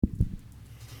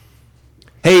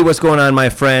Hey, what's going on, my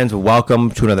friends?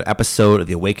 Welcome to another episode of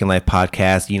the Awaken Life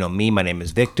podcast. You know me, my name is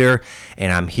Victor,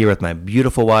 and I'm here with my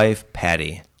beautiful wife,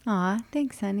 Patty. Aw,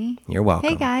 thanks, honey. You're welcome.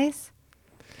 Hey, guys.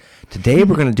 Today,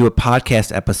 we're going to do a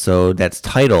podcast episode that's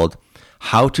titled,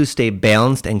 How to Stay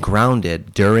Balanced and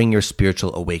Grounded During Your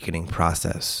Spiritual Awakening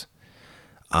Process.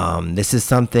 This is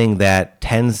something that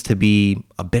tends to be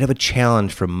a bit of a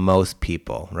challenge for most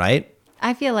people, right?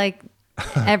 I feel like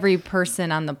every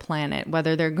person on the planet,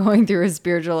 whether they're going through a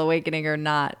spiritual awakening or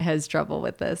not, has trouble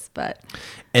with this.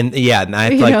 And I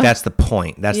feel like that's the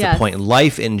point. That's Yes. the point.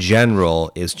 Life in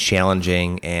general is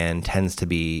challenging and tends to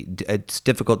be, it's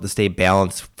difficult to stay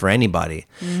balanced for anybody.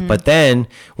 Mm-hmm. But then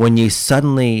when you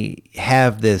suddenly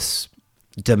have this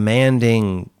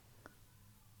demanding,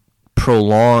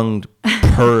 prolonged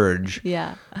purge,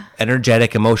 Yeah.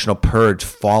 energetic, emotional purge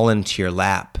fall into your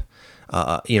lap,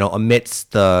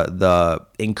 amidst the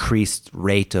increased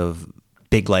rate of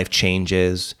big life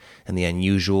changes and the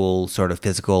unusual sort of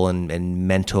physical and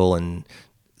mental and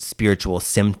spiritual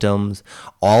symptoms,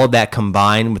 all of that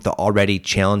combined with the already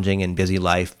challenging and busy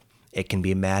life, it can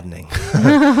be maddening.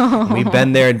 We've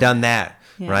been there and done that,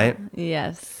 Yeah. right?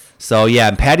 Yes. So yeah,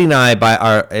 Patty and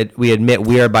I, we admit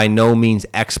we are by no means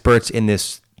experts in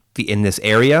this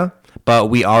area,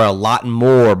 but we are a lot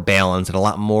more balanced and a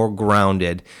lot more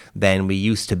grounded than we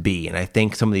used to be. And I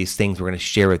think some of these things we're going to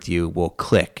share with you will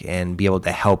click and be able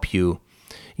to help you,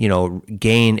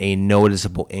 gain a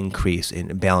noticeable increase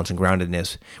in balance and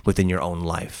groundedness within your own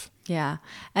life. Yeah.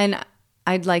 And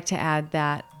I'd like to add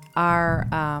that our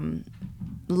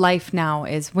life now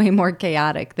is way more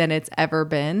chaotic than it's ever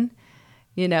been,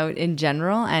 in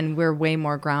general. And we're way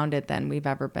more grounded than we've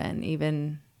ever been,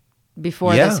 even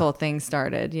before this whole thing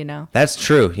started, That's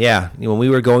true. Yeah. When we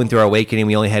were going through our awakening,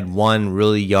 we only had one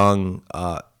really young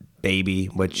baby,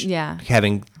 which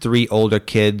having three older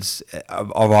kids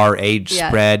of our age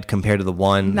spread compared to the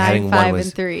one 9, having 5, one was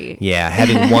and 3. Yeah,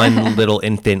 having one little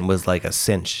infant was like a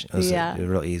cinch. It was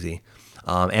real easy.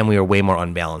 And we were way more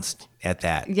unbalanced at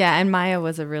that. Yeah, and Maya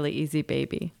was a really easy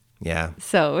baby. Yeah.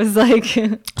 So it was like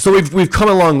So we've come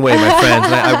a long way, my friends,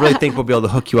 and I really think we'll be able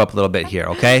to hook you up a little bit here,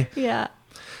 okay? Yeah.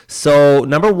 So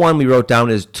number one we wrote down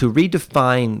is to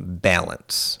redefine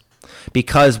balance,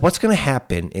 because what's going to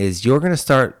happen is you're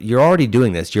already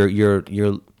doing this.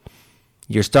 You're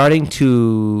starting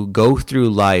to go through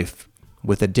life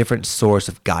with a different source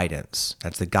of guidance.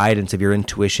 That's the guidance of your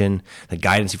intuition, the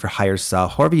guidance of your higher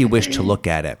self, however you wish to look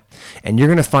at it. And you're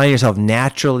going to find yourself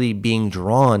naturally being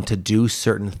drawn to do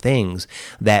certain things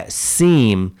that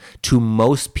seem to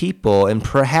most people, and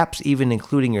perhaps even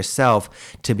including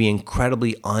yourself, to be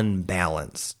incredibly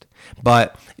unbalanced.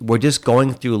 But we're just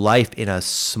going through life in a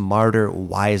smarter,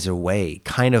 wiser way,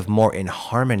 kind of more in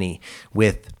harmony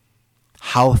with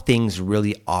how things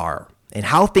really are. And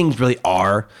how things really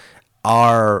are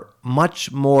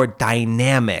much more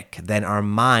dynamic than our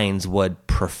minds would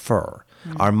prefer.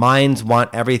 Our minds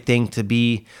want everything to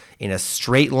be in a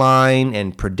straight line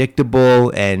and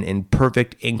predictable and in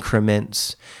perfect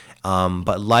increments.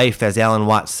 But life, as Alan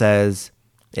Watts says,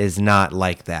 is not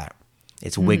like that.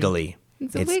 It's wiggly.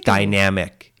 It's wiggly.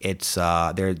 Dynamic. It's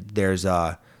there's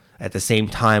at the same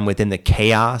time within the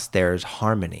chaos there's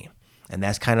harmony. And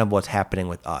that's kind of what's happening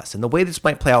with us. And the way this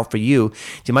might play out for you,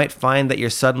 you might find that you're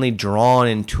suddenly drawn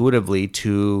intuitively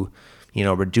to,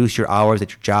 reduce your hours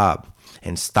at your job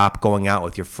and stop going out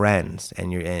with your friends,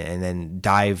 and then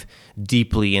dive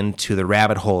deeply into the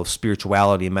rabbit hole of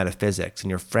spirituality and metaphysics. And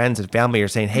your friends and family are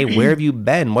saying, hey, where have you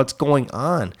been? What's going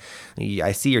on?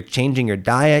 I see you're changing your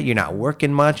diet. You're not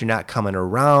working much. You're not coming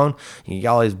around. You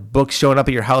got all these books showing up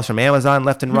at your house from Amazon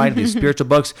left and right, these spiritual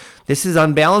books. This is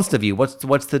unbalanced of you.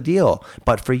 What's the deal?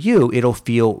 But for you, it'll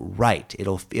feel right.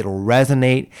 It'll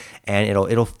resonate, and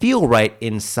it'll feel right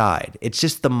inside. It's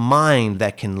just the mind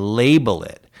that can label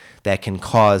it, that can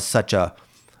cause such a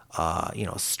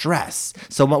stress.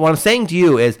 So what I'm saying to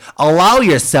you is allow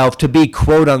yourself to be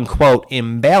quote unquote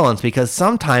imbalanced, because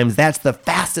sometimes that's the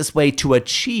fastest way to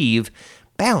achieve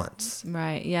balance.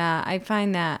 Right. Yeah. I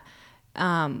find that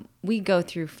we go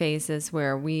through phases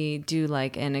where we do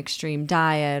like an extreme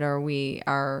diet, or we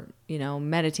are,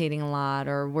 meditating a lot,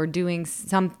 or we're doing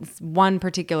one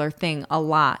particular thing a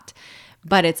lot,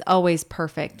 but it's always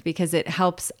perfect because it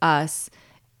helps us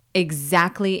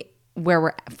exactly where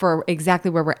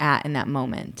we're at in that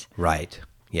moment. Right.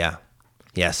 Yeah.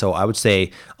 Yeah. So I would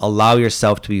say allow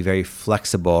yourself to be very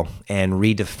flexible and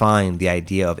redefine the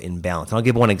idea of imbalance. And I'll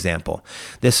give one example.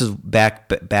 This is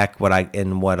back what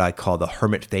I call the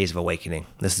hermit phase of awakening.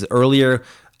 This is earlier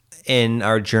in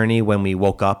our journey when we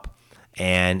woke up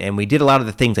and we did a lot of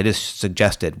the things I just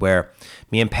suggested, where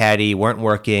me and Patty weren't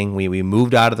working. We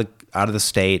moved out of out of the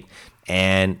state,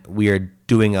 and we are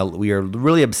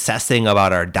really obsessing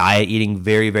about our diet, eating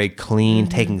very, very clean,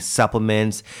 taking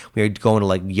supplements. We are going to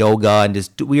like yoga, and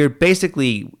we are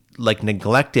basically like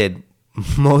neglected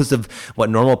most of what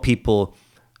normal people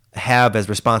have as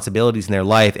responsibilities in their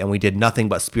life, and we did nothing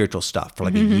but spiritual stuff for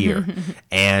like a year.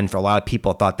 And for a lot of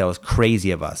people, thought that was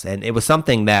crazy of us, and it was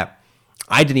something that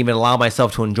I didn't even allow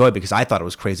myself to enjoy because I thought it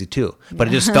was crazy too. But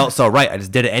it just felt so right. I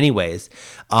just did it anyways.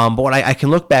 But what I can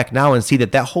look back now and see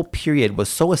that whole period was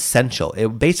so essential. It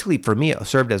basically, for me, it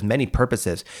served as many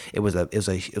purposes. It was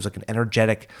like an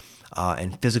energetic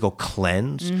and physical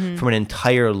cleanse from an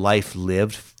entire life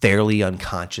lived fairly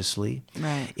unconsciously.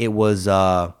 Right. It was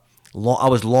I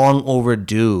was long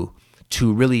overdue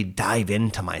to really dive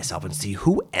into myself and see,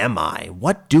 who am I?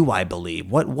 What do I believe?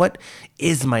 What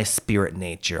is my spirit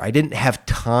nature? I didn't have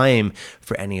time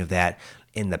for any of that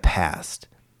in the past.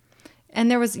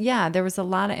 And there was a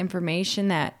lot of information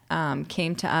that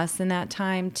came to us in that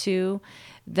time too,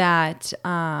 that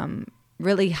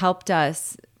really helped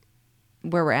us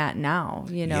where we're at now,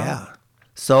 Yeah.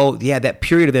 So, that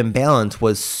period of imbalance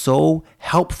was so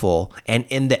helpful, and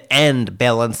in the end,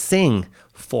 balancing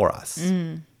for us.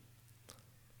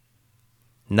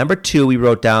 Number 2, we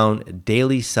wrote down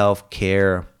daily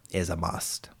self-care is a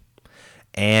must.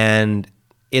 And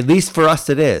at least for us,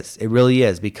 it is. It really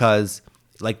is, because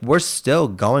like we're still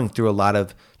going through a lot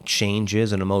of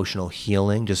changes and emotional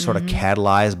healing, just sort of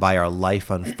catalyzed by our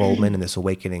life unfoldment and this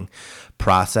awakening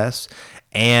process.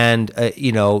 And,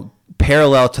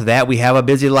 parallel to that, we have a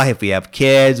busy life. We have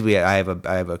kids. I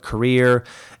have a career,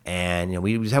 and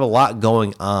we just have a lot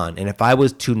going on. And if I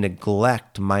was to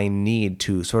neglect my need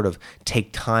to sort of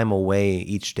take time away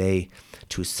each day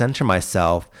to center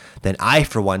myself, then I,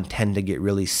 for one, tend to get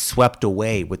really swept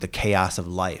away with the chaos of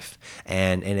life.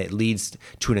 And it leads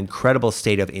to an incredible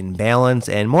state of imbalance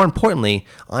and, more importantly,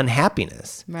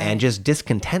 unhappiness and just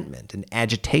discontentment and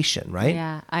agitation, right?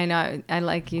 Yeah, I know. I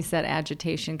like you said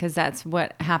agitation, because that's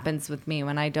what happens with me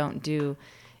when I don't do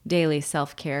daily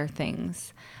self-care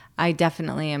things. I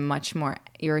definitely am much more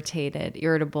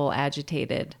irritable,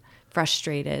 agitated,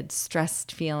 frustrated,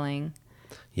 stressed feeling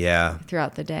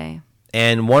throughout the day.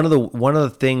 And one of the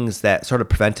things that sort of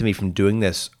prevented me from doing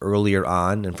this earlier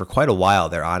on, and for quite a while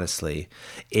there, honestly,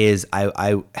 is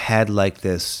I had like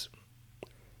this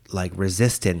like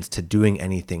resistance to doing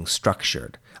anything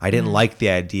structured. I didn't like the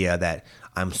idea that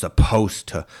I'm supposed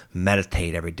to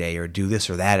meditate every day or do this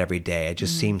or that every day. It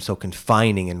just seemed so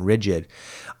confining and rigid.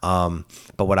 But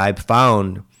what I've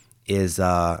found is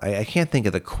I can't think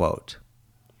of the quote.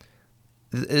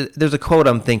 There's a quote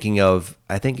I'm thinking of.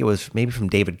 I think it was maybe from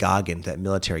David Goggins, that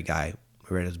military guy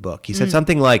who read his book. He said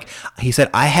something like,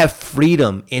 I have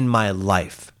freedom in my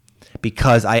life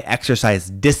because I exercise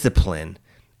discipline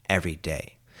every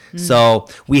day. So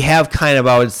we have kind of,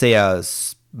 I would say, a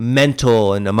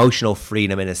mental and emotional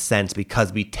freedom in a sense,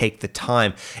 because we take the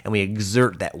time and we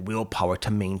exert that willpower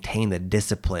to maintain the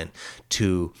discipline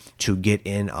to get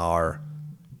in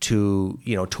to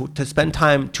spend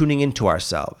time tuning into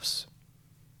ourselves.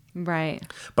 Right.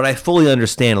 But I fully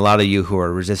understand a lot of you who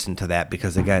are resistant to that,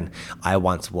 because again, I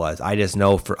once was. I just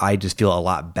feel a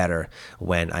lot better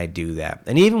when I do that.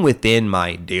 And even within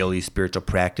my daily spiritual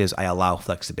practice, I allow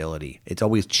flexibility. It's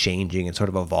always changing and sort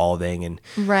of evolving, and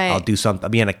I'll do something. I'll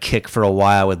be on a kick for a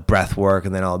while with breath work,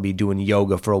 and then I'll be doing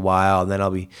yoga for a while, and then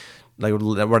I'll be like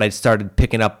what I started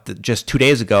picking up just 2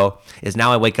 days ago is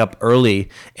now I wake up early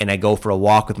and I go for a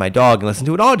walk with my dog and listen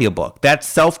to an audiobook. That's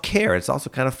self-care. It's also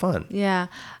kind of fun. Yeah.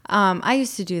 I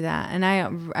used to do that, and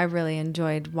I really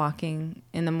enjoyed walking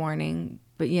in the morning,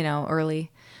 but early.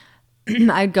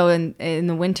 I'd go in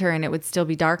the winter and it would still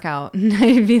be dark out, and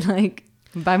I'd be like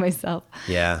by myself.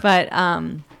 Yeah. But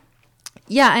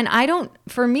yeah, and I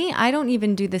don't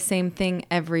even do the same thing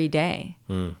every day,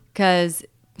 because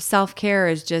self-care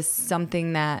is just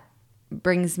something that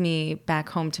brings me back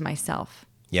home to myself.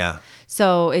 Yeah.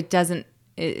 So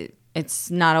it's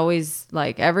not always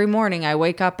like every morning I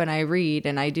wake up and I read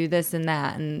and I do this and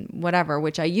that and whatever,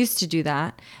 which I used to do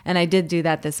that. And I did do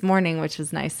that this morning, which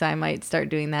was nice. So I might start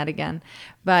doing that again.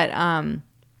 But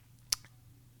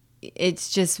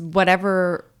it's just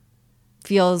whatever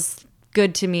feels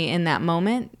good to me in that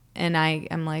moment. And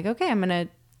I'm like, okay, I'm going to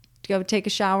go take a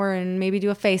shower and maybe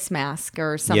do a face mask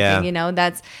or something,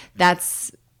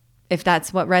 that's if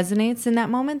that's what resonates in that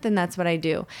moment, then that's what I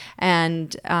do.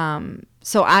 And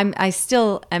so I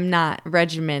still am not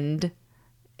regimented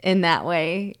in that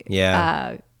way.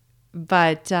 Yeah.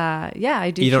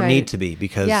 I do. You don't need to be,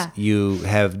 because you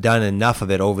have done enough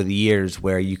of it over the years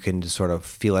where you can just sort of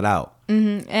feel it out.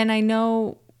 Mm-hmm. And I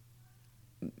know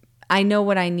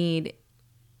what I need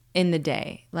in the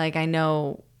day. Like I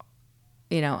know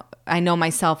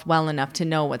myself well enough to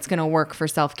know what's going to work for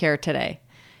self-care today.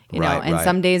 And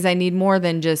some days I need more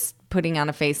than just putting on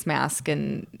a face mask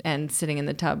and sitting in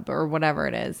the tub or whatever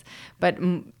it is. But,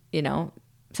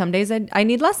 some days I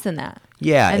need less than that.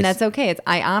 Yeah. And that's okay.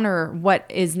 I honor what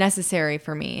is necessary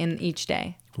for me in each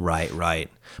day. Right.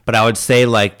 But I would say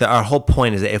our whole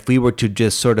point is that if we were to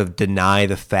just sort of deny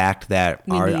the fact that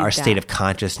our state of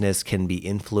consciousness can be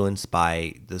influenced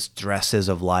by the stresses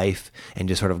of life and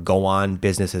just sort of go on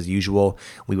business as usual,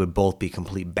 we would both be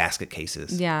complete basket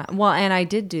cases. Yeah. Well, and I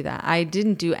did do that. I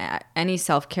didn't do any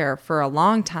self-care for a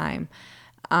long time.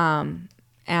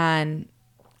 And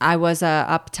I was a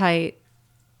uptight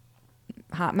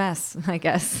hot mess, I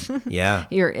guess. Yeah.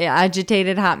 You're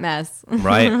agitated hot mess.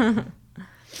 Right.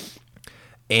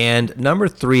 And number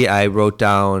 3, I wrote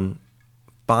down,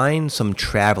 find some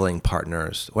traveling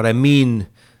partners. What I mean,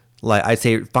 I'd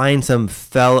say find some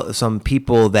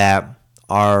people that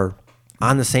are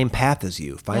on the same path as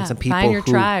you. Find some people find your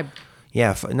tribe.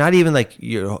 Yeah, not even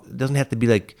it doesn't have to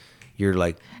be your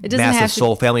massive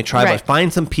soul family tribe. Right. But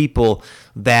find some people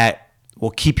that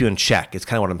will keep you in check. It's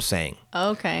kind of what I'm saying.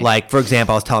 Okay. For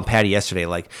example, I was telling Patty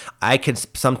yesterday, I can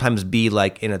sometimes be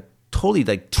in a totally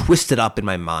twisted up in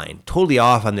my mind, totally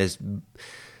off on this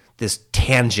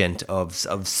tangent of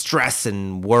stress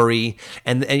and worry,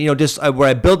 and just where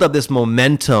I build up this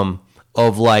momentum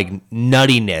of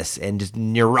nuttiness and just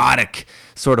neurotic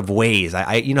sort of ways.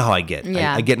 I you know how I get.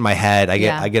 Yeah. I get in my head. I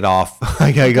get off.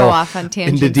 I go off on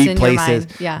tangents into deep in places, your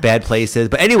mind. Yeah. bad places.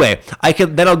 But anyway,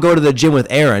 then I'll go to the gym with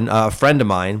Aaron, a friend of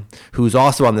mine who's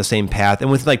also on the same path, and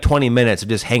within 20 minutes of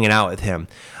just hanging out with him,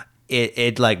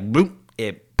 it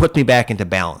puts me back into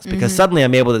balance because suddenly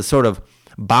I'm able to sort of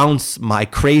bounce my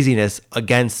craziness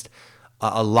against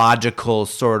a logical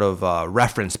sort of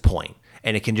reference point.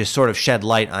 And it can just sort of shed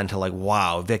light onto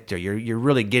wow, Victor, you're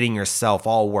really getting yourself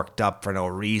all worked up for no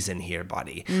reason here,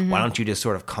 buddy. Why don't you just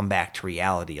sort of come back to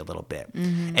reality a little bit?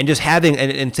 And just having,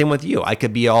 and same with you, I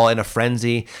could be all in a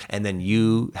frenzy and then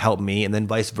you help me, and then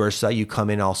vice versa. You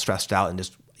come in all stressed out and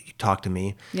just talk to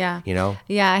me. Yeah.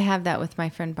 Yeah, I have that with my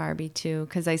friend Barbie too,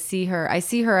 because I see her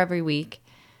every week,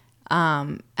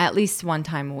 at least one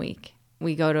time a week.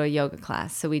 We go to a yoga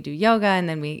class. So we do yoga, and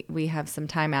then we have some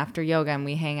time after yoga and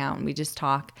we hang out and we just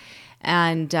talk.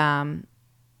 And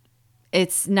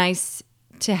it's nice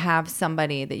to have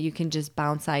somebody that you can just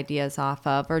bounce ideas off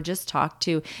of or just talk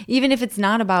to, even if it's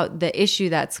not about the issue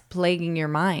that's plaguing your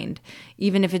mind,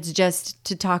 even if it's just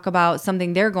to talk about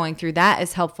something they're going through. That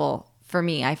is helpful for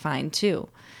me, I find too.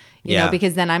 You know,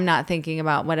 because then I'm not thinking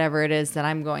about whatever it is that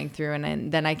I'm going through,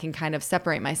 and then I can kind of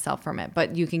separate myself from it.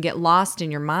 But you can get lost in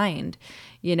your mind,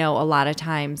 a lot of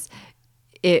times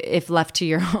if left to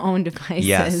your own devices,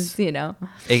 yes.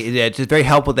 It's very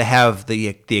helpful to have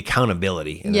the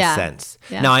accountability in a sense.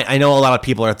 Yeah. Now, I know a lot of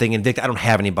people are thinking, Vic, I don't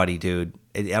have anybody, dude.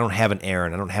 I don't have an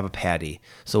Aaron. I don't have a Patty.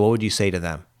 So what would you say to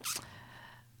them?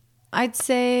 I'd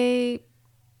say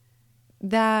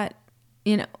that,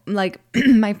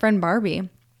 my friend Barbie,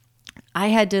 I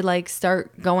had to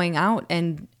start going out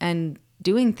and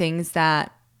doing things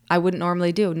that I wouldn't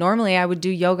normally do. Normally I would do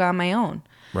yoga on my own.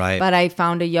 Right. But I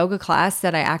found a yoga class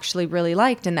that I actually really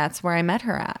liked, and that's where I met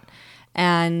her at.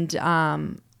 And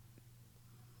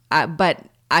but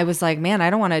I was like, man, I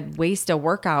don't want to waste a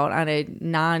workout on a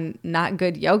not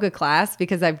good yoga class,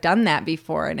 because I've done that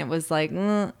before, and it was like,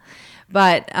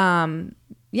 but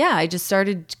I just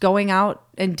started going out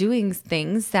and doing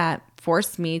things that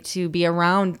forced me to be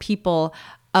around people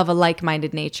of a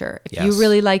like-minded nature. If you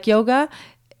really like yoga,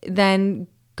 then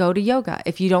go to yoga.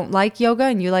 If you don't like yoga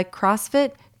and you like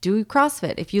CrossFit, do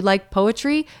CrossFit. If you like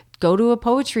poetry, go to a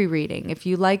poetry reading. If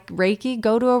you like Reiki,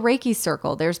 go to a Reiki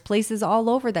circle. There's places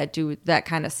all over that do that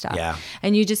kind of stuff. Yeah.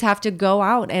 And you just have to go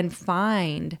out and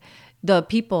find the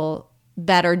people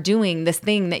that are doing this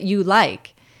thing that you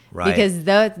like. Right. Because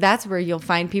that's where you'll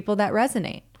find people that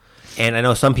resonate. And I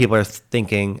know some people are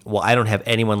thinking, well, I don't have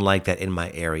anyone like that in my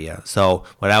area. So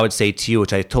what I would say to you,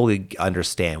 which I totally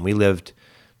understand, we lived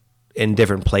in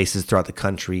different places throughout the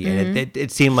country, and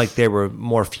it seemed like there were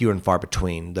more few and far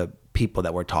between the people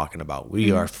that we're talking about.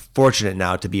 We are fortunate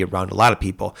now to be around a lot of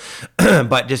people,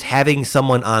 but just having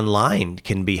someone online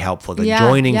can be helpful.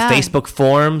 Joining Facebook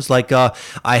forums,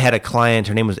 I had a client,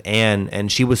 her name was Anne,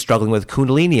 and she was struggling with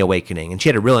Kundalini awakening, and she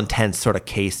had a real intense sort of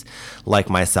case like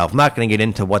myself. I'm not going to get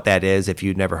into what that is if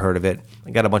you've never heard of it. I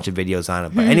got a bunch of videos on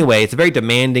it, but anyway, it's a very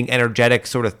demanding, energetic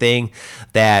sort of thing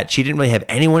that she didn't really have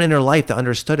anyone in her life that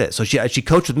understood it. So she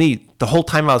coached with me the whole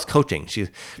time I was coaching.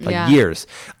 Years.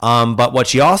 But what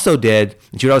she also did did,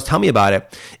 and she would always tell me about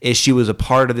it, is she was a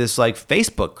part of this like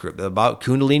Facebook group about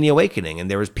Kundalini awakening, and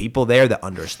there was people there that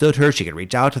understood her. She could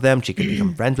reach out to them. She could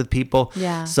become friends with people.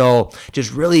 Yeah. So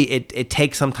just really, it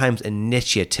takes sometimes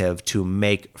initiative to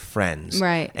make friends,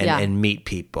 Right, and, yeah. and meet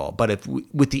people. But if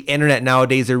with the internet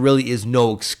nowadays, there really is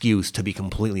no excuse to be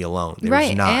completely alone. There's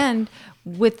Right. not. And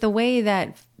with the way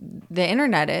that the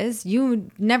internet is, you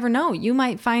never know. You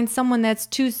might find someone that's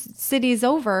 2 cities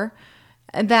over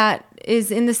that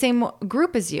is in the same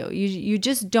group as you. You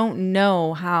just don't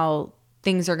know how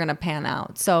things are going to pan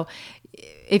out. So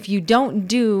if you don't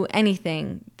do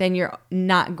anything, then you're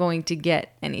not going to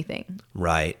get anything.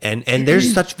 Right. And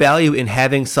there's such value in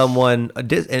having someone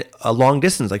a long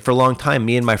distance. Like for a long time,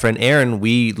 me and my friend Aaron,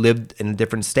 we lived in a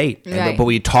different state. Right. But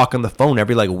we'd talk on the phone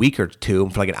every like week or two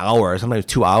for like an hour, sometimes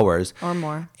 2 hours. Or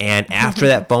more. And after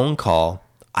that phone call,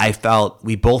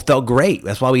 we both felt great.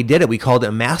 That's why we did it. We called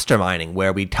it masterminding,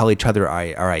 where we tell each other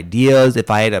our ideas. If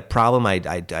I had a problem, I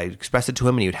expressed it to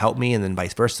him and he would help me, and then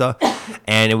vice versa.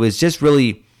 And it was just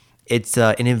really, it's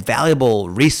an invaluable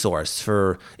resource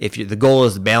for the goal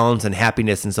is balance and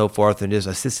happiness and so forth, and just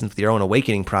assistance with your own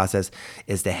awakening process,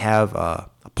 is to have a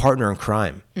partner in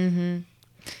crime. Mm-hmm.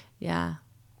 Yeah.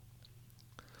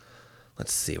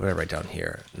 Let's see, what did I write down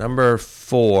here? Number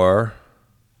 4.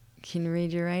 Can you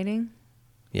read your writing?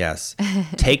 Yes.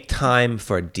 Take time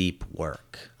for deep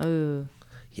work. Ooh.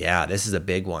 Yeah, this is a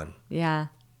big one. Yeah.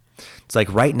 It's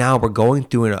like right now we're going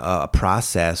through a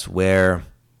process where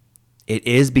it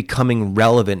is becoming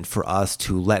relevant for us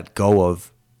to let go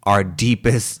of our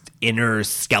deepest inner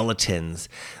skeletons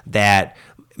that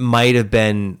might have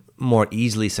been more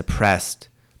easily suppressed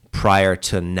prior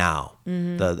to now.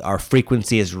 Mm-hmm. Our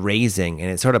frequency is raising,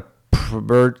 and it's sort of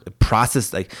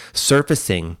process, like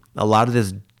surfacing a lot of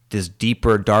this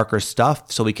deeper, darker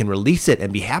stuff, so we can release it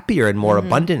and be happier and more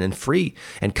abundant and free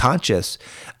and conscious.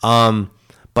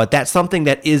 But that's something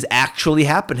that is actually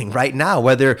happening right now,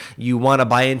 whether you want to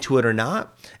buy into it or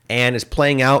not. And it's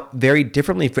playing out very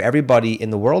differently for everybody in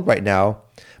the world right now.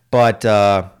 But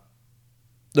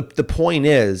the point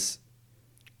is,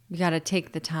 You got to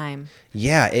take the time.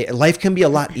 yeah, life can be a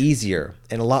lot easier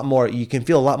and a lot more. You can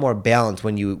feel a lot more balanced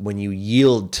when you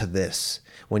yield to this,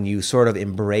 when you sort of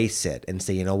embrace it and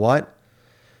say, you know what,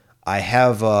 I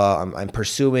have I'm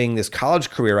pursuing this college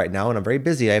career right now, and I'm very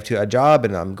busy. I have a job,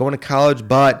 and I'm going to college,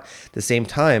 but at the same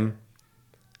time,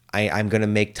 I'm going to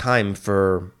make time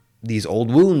for these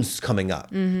old wounds coming up,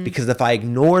 because if I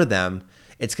ignore them,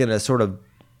 it's going to sort of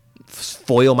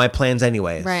foil my plans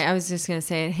anyways. Right. I was just going to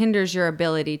say it hinders your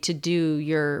ability to do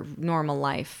your normal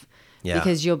life. Yeah.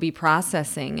 Because you'll be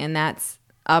processing, and that's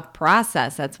a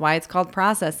process. That's why it's called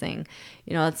processing.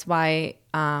 That's why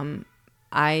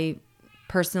I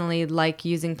personally like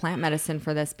using plant medicine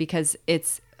for this, because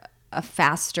it's a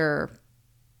faster,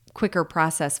 quicker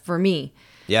process for me.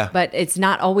 Yeah. But it's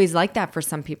not always like that for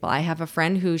some people. I have a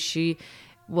friend who she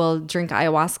will drink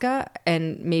ayahuasca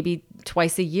and maybe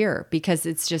twice a year, because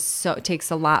it's just it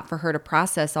takes a lot for her to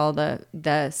process all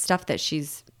the stuff that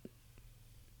she's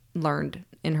learned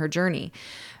in her journey.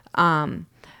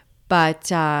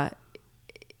 But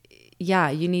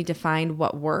you need to find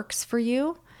what works for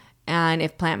you. And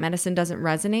if plant medicine doesn't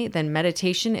resonate, then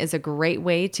meditation is a great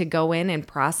way to go in and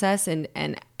process,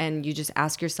 and you just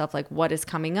ask yourself, like, what is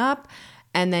coming up?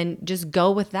 And then just go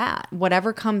with that.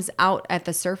 Whatever comes out at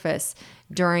the surface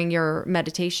during your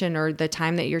meditation or the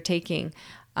time that you're taking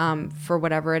for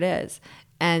whatever it is.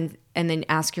 And then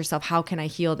ask yourself, how can I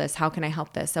heal this? How can I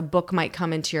help this? A book might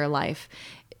come into your life.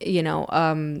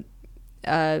 A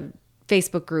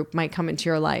Facebook group might come into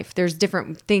your life. There's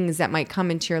different things that might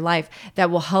come into your life that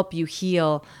will help you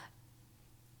heal,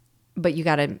 but you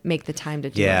got to make the time to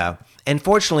do it. Yeah. And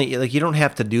fortunately, like, you don't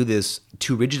have to do this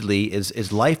too rigidly.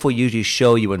 Is life will usually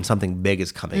show you when something big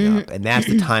is coming up. And that's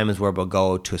the times where we'll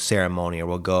go to a ceremony,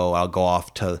 or I'll go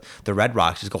off to the Red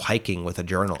Rocks, just go hiking with a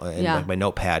journal and like my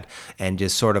notepad, and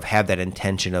just sort of have that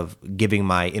intention of giving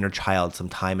my inner child some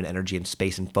time and energy and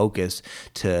space and focus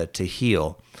to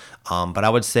heal. But I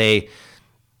would say,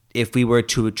 if we were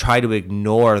to try to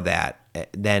ignore that,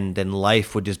 then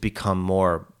life would just become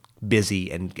more busy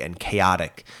and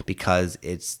chaotic, because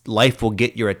life will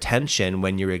get your attention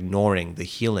when you're ignoring the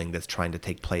healing that's trying to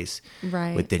take place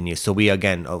within you. So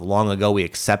long ago we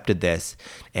accepted this,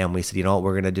 and we said, you know what,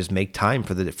 we're going to just make time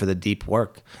for the deep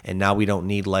work. And now we don't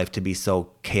need life to be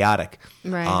so chaotic,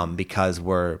 because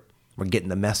we're getting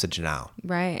the message now.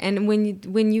 Right. And when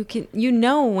you can,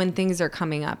 when things are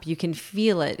coming up, you can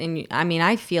feel it. And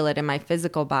I feel it in my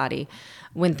physical body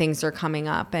when things are coming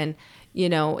up. And,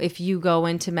 if you go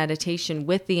into meditation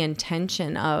with the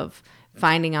intention of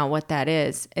finding out what that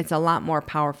is, it's a lot more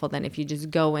powerful than if you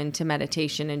just go into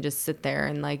meditation and just sit there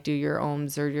and like do your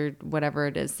ohms or your whatever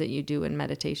it is that you do in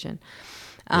meditation.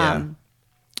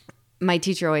 My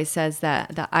teacher always says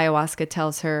that the ayahuasca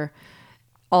tells her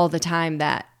all the time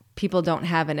that people don't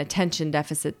have an attention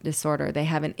deficit disorder. They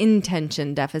have an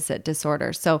intention deficit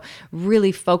disorder. So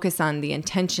really focus on the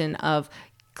intention of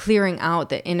clearing out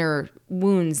the inner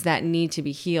wounds that need to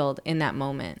be healed in that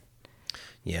moment.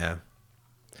 Yeah.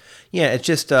 Yeah, it's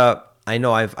just, I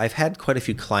know I've had quite a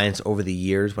few clients over the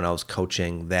years when I was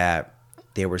coaching that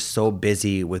they were so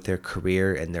busy with their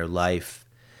career and their life,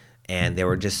 and they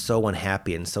were just so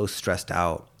unhappy and so stressed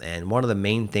out. And one of the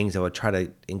main things I would try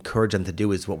to encourage them to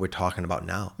do is what we're talking about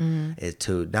now, is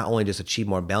to not only just achieve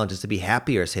more balance, just to be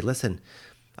happier. Say, listen,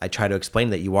 I try to explain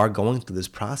that you are going through this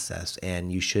process,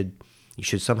 and you should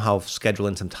somehow schedule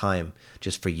in some time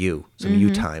just for you, some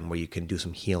you time where you can do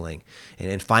some healing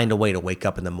and find a way to wake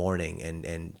up in the morning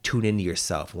and tune into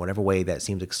yourself in whatever way that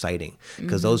seems exciting.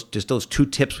 Because those 2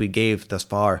 tips we gave thus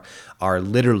far are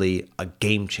literally a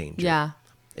game changer. Yeah.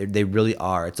 They really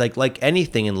are. It's like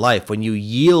anything in life. When you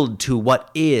yield to what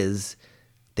is,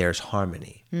 there's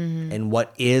harmony. And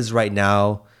what is right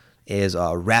now is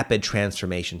a rapid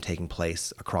transformation taking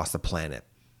place across the planet.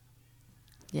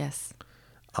 Yes.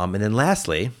 And then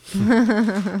lastly,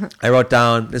 I wrote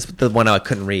down, this is the one I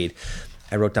couldn't read.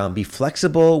 I wrote down, be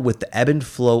flexible with the ebb and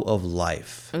flow of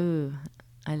life. Ooh,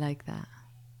 I like that.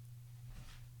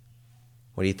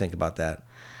 What do you think about that?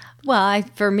 Well,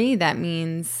 for me, that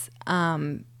means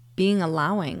being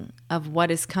allowing of what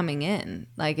is coming in,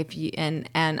 like if you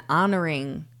and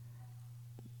honoring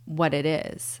what it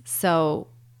is. So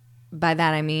by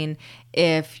that I mean,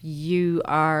 if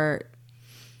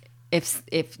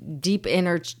deep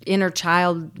inner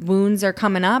child wounds are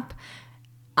coming up,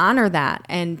 honor that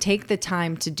and take the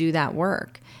time to do that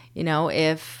work. You know,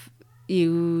 if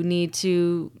you need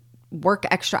to work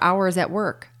extra hours at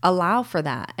work, allow for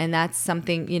that. And that's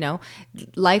something, you know,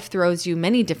 life throws you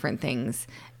many different things,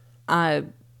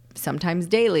 sometimes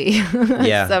daily,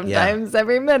 sometimes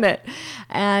every minute.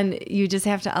 And you just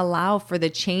have to allow for the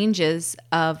changes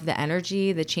of the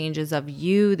energy, the changes of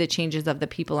you, the changes of the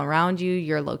people around you,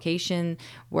 your location,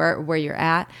 where you're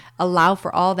at. Allow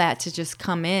for all that to just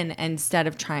come in instead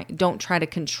of don't try to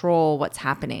control what's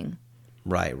happening.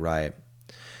 Right.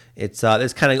 It's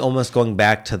kind of almost going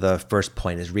back to the first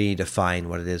point, is redefine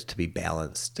what it is to be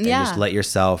balanced. And just let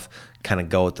yourself kind of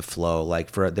go with the flow.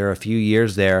 Like there are a few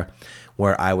years there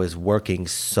where I was working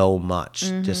so much,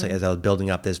 just like as I was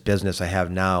building up this business I have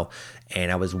now,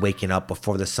 and I was waking up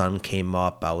before the sun came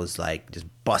up. I was like just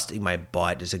busting my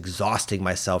butt, just exhausting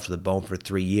myself to the bone for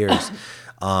 3 years.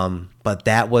 But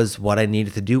that was what I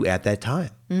needed to do at that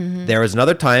time. There was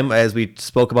another time, as we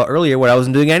spoke about earlier, where I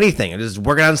wasn't doing anything. I was just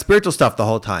working on spiritual stuff the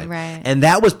whole time. Right. And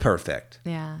that was perfect.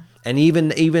 Yeah. And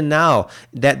even now,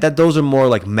 that those are more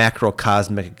like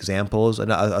macrocosmic examples.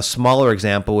 And a smaller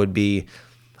example would be,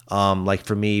 like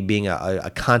for me being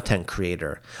a content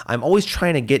creator, I'm always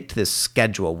trying to get to this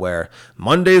schedule where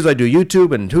Mondays I do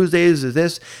YouTube and Tuesdays is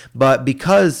this. But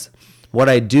because what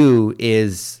I do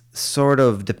is sort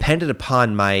of dependent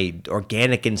upon my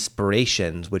organic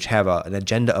inspirations, which have an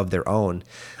agenda of their own,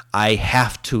 I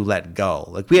have to let go.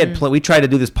 Like we tried to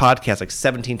do this podcast like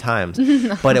 17 times,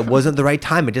 but it wasn't the right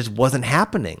time. It just wasn't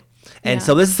happening. And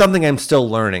so this is something I'm still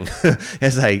learning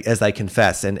as I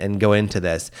confess and go into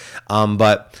this.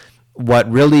 But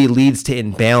what really leads to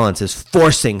imbalance is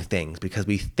forcing things because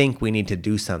we think we need to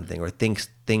do something or think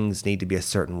things need to be a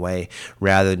certain way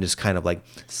rather than just kind of like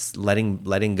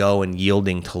letting go and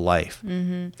yielding to life.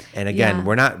 And again,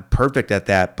 we're not perfect at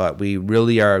that, but we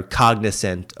really are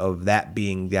cognizant of that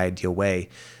being the ideal way.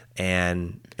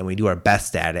 And we do our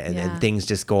best at it, and things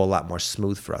just go a lot more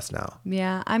smooth for us now.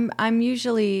 Yeah, I'm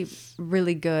usually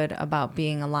really good about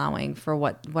being allowing for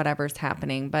whatever's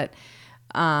happening, but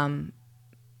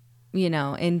you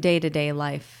know, in day-to-day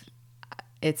life,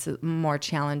 it's more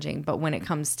challenging. But when it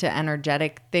comes to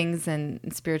energetic things and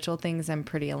spiritual things, I'm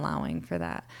pretty allowing for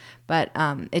that. But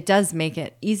it does make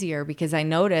it easier because I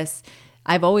notice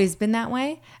I've always been that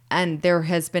way. And there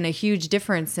has been a huge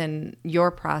difference in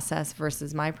your process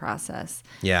versus my process.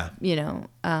 Yeah. You know,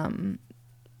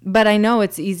 but I know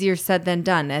it's easier said than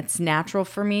done. It's natural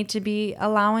for me to be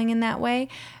allowing in that way.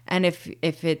 And if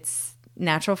it's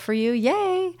natural for you,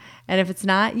 yay. And if it's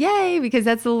not, yay, because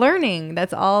that's learning.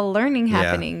 That's all learning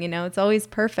happening. You know, it's always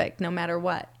perfect no matter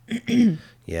what.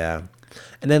 Yeah.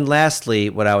 And then lastly,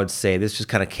 what I would say, this just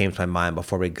kind of came to my mind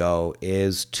before we go,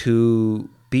 is to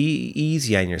be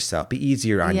easy on yourself. Be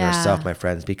easier on yourself, my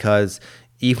friends, because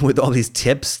even with all these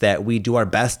tips that we do our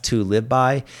best to live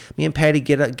by, me and Patty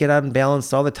get out and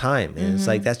balance all the time. And it's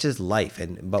like, that's just life.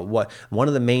 But one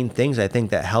of the main things I think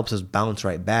that helps us bounce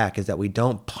right back is that we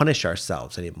don't punish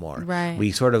ourselves anymore. Right.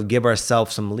 We sort of give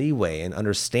ourselves some leeway and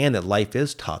understand that life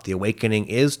is tough. The awakening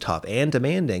is tough and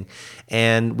demanding.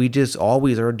 And we just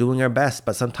always are doing our best.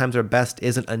 But sometimes our best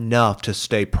isn't enough to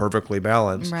stay perfectly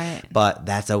balanced. Right. But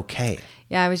that's okay.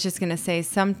 Yeah, I was just going to say,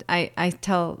 I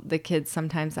tell the kids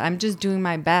sometimes, I'm just doing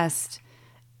my best,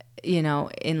 in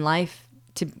life,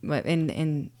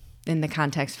 in the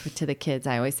context to the kids.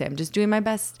 I always say, I'm just doing my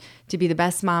best to be the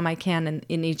best mom I can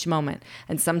in each moment.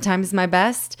 And sometimes my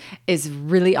best is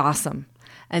really awesome.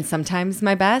 And sometimes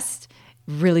my best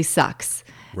really sucks.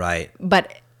 Right.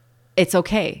 But it's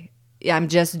okay. I'm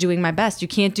just doing my best. You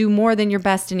can't do more than your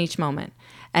best in each moment.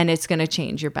 And it's going to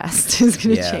change your best. It's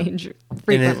going to change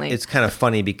frequently. And it's kind of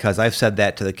funny because I've said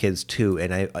that to the kids too.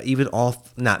 And I even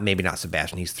maybe not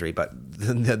Sebastian, he's 3, but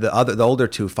the older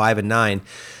 2, 5 and 9,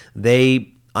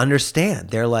 they understand.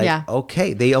 They're like,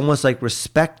 okay. They almost like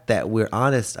respect that we're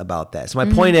honest about that. So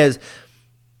my point is,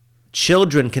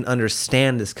 children can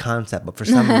understand this concept, but for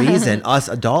some reason, us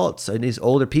adults and these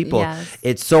older people,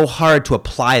 it's so hard to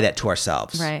apply that to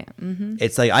ourselves. Right. Mm-hmm.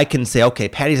 It's like I can say, okay,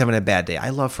 Patty's having a bad day. I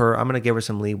love her. I'm going to give her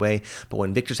some leeway. But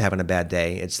when Victor's having a bad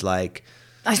day, it's like,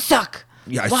 I suck.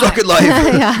 Yeah, I suck at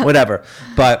life. Whatever.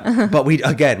 But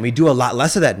we do a lot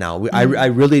less of that now. I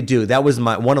really do. That was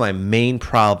one of my main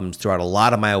problems throughout a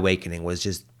lot of my awakening was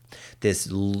just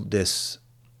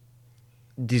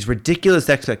these ridiculous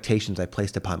expectations I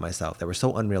placed upon myself that were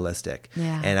so unrealistic.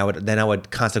 Yeah. And I would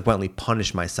consequently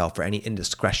punish myself for any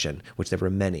indiscretion, which there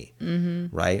were many.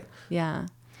 Mm-hmm. Right? Yeah.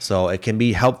 So it can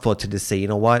be helpful to just say, you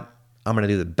know what? I'm going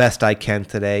to do the best I can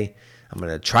today. I'm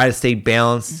going to try to stay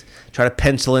balanced, try to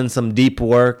pencil in some deep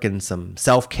work and some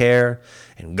self-care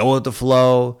and go with the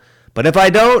flow. But if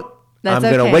I don't, I'm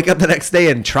going to wake up the next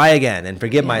day and try again and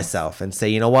forgive myself and say,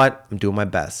 you know what? I'm doing my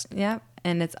best. Yep.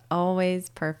 And it's always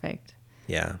perfect.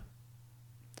 Yeah.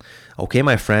 Okay,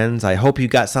 my friends, I hope you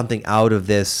got something out of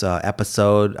this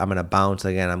episode. I'm going to bounce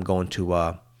again. I'm going to,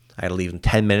 I got to leave in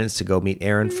 10 minutes to go meet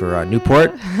Aaron for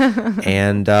Newport.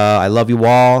 And I love you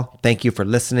all. Thank you for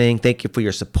listening. Thank you for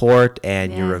your support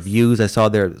and your reviews. I saw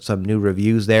there some new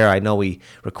reviews there. I know we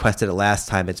requested it last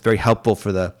time. It's very helpful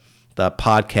for the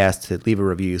podcast to leave a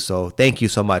review. So thank you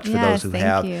so much for those who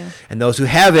have. You. And those who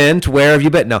haven't, where have you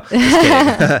been? No, just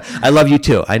kidding. I love you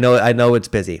too. I know it's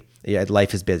busy. Yeah,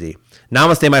 life is busy.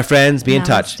 Namaste, my friends. Be in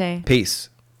touch. Peace.